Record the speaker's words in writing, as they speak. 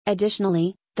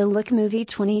Additionally, the Look Movie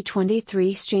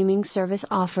 2023 streaming service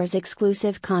offers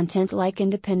exclusive content like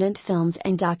independent films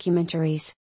and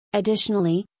documentaries.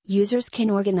 Additionally, users can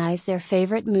organize their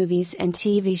favorite movies and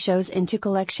TV shows into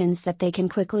collections that they can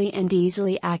quickly and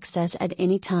easily access at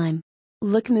any time.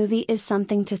 Look Movie is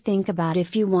something to think about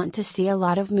if you want to see a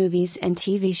lot of movies and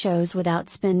TV shows without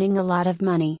spending a lot of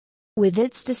money. With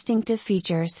its distinctive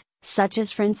features, such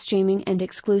as friend streaming and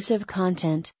exclusive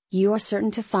content, you are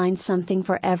certain to find something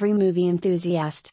for every movie enthusiast.